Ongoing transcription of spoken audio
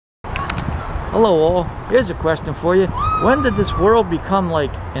Hello all, here's a question for you. When did this world become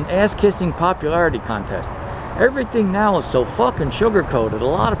like an ass-kissing popularity contest? Everything now is so fucking sugar-coated. A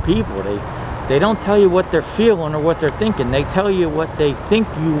lot of people, they don't tell you what they're feeling or what they're thinking. They tell you what they think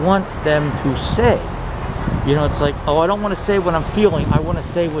you want them to say. You know, it's like, oh, I don't want to say what I'm feeling. I want to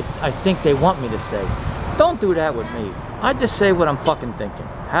say what I think they want me to say. Don't do that with me. I just say what I'm fucking thinking,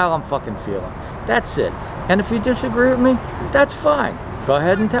 how I'm fucking feeling. That's it. And if you disagree with me, that's fine. Go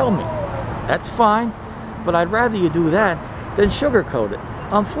ahead and tell me. That's fine, but I'd rather you do that than sugarcoat it.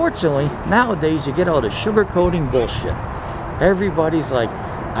 Unfortunately, nowadays you get all the sugarcoating bullshit. Everybody's like,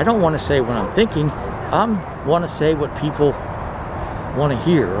 I don't want to say what I'm thinking. I want to say what people want to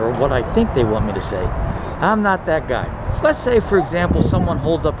hear or what I think they want me to say. I'm not that guy. Let's say, for example, someone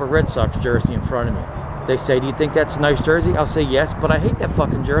holds up a Red Sox jersey in front of me. They say, do you think that's a nice jersey? I'll say yes, but I hate that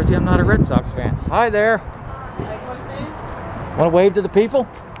fucking jersey. I'm not a Red Sox fan. Hi there. Want to wave to the people?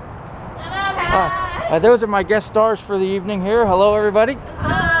 Those are my guest stars for the evening here. Hello, everybody.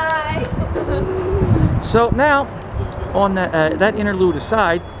 Hi. So now, on that interlude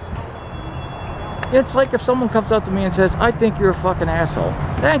aside, it's like if someone comes up to me and says, I think you're a fucking asshole.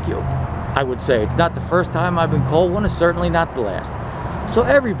 Thank you, I would say. It's not the first time I've been called one. It's certainly not the last. So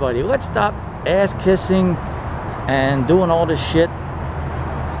everybody, let's stop ass-kissing and doing all this shit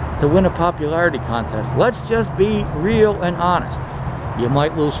to win a popularity contest. Let's just be real and honest. You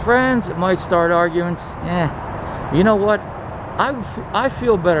might lose friends, it might start arguments. You know what? I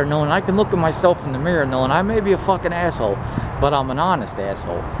feel better knowing I can look at myself in the mirror knowing I may be a fucking asshole, but I'm an honest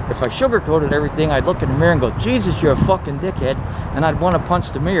asshole. If I sugarcoated everything, I'd look in the mirror and go, Jesus, you're a fucking dickhead, and I'd want to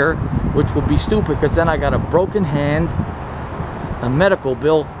punch the mirror, which would be stupid because then I got a broken hand, a medical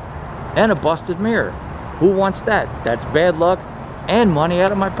bill, and a busted mirror. Who wants that? That's bad luck and money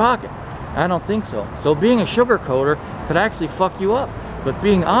out of my pocket. I don't think so. So being a sugarcoater could actually fuck you up. But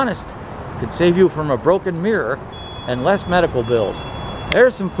being honest could save you from a broken mirror and less medical bills.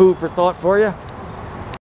 There's some food for thought for you.